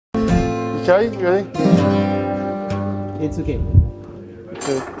Okay, ready? It's okay.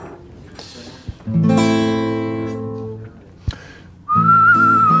 Okay.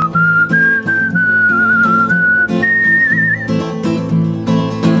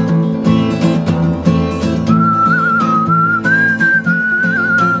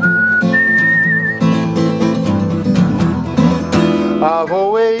 I've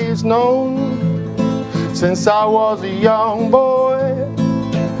always known since I was a young boy,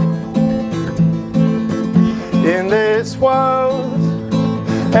 in this world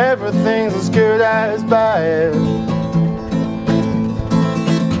everything's as good as bad.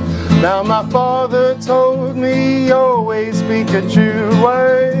 Now my father told me always speak a true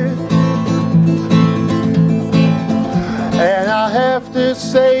word, and I have to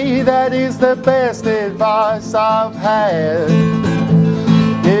say that is the best advice I've had.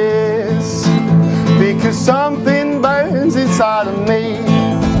 Yes, because something burns inside of me.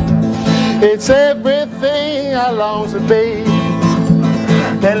 It's everything I long to be.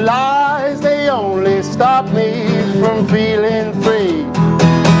 Their lies, they only stop me from feeling free.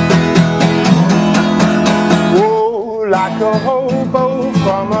 Whoa, like a hobo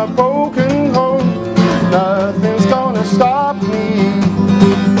from a broken home, nothing's gonna stop me.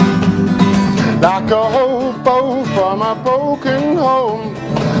 Like a hobo from a broken home,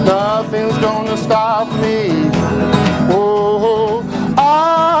 nothing's gonna stop me. Oh,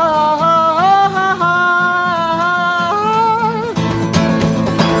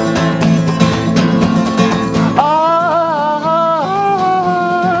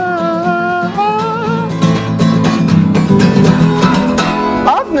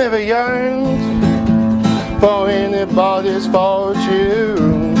 I've never yearned for anybody's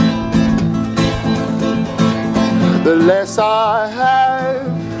fortune. The less I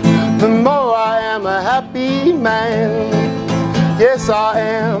have, the more I am a happy man. Yes, I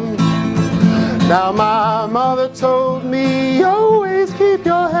am. Now my mother told me, always keep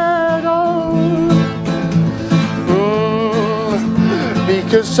your head on.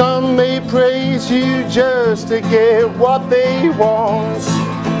 Because some may praise you just to get what they want.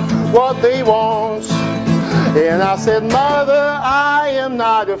 What they want. And I said, Mother, I am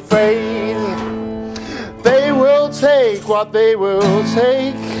not afraid. They will take what they will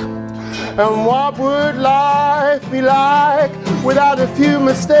take. And what would life be like without a few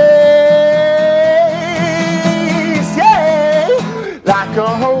mistakes? Yeah, like a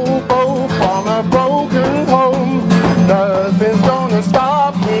hobo from a broken home, nothing's gonna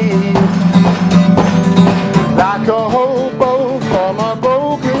stop me. Like a hobo from a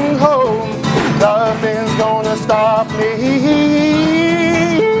broken home, nothing's gonna stop me.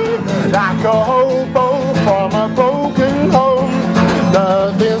 Like a hobo from a broken home,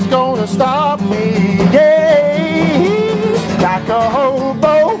 nothing's gonna stop me. Yeah, like a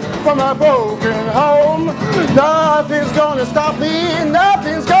hobo from a broken home, nothing's gonna stop me.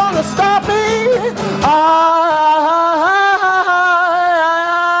 Nothing's gonna stop me.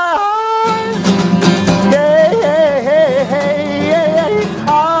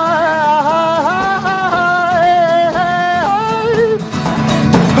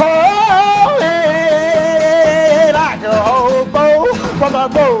 From a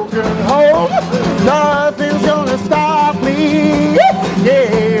broken home, nothing's gonna stop me.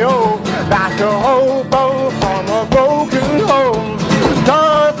 Yeah, oh, like a hobo from a broken home,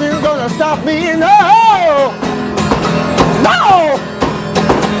 nothing's gonna stop me. No, no.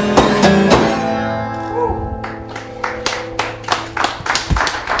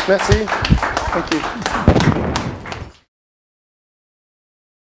 Merci. Thank you.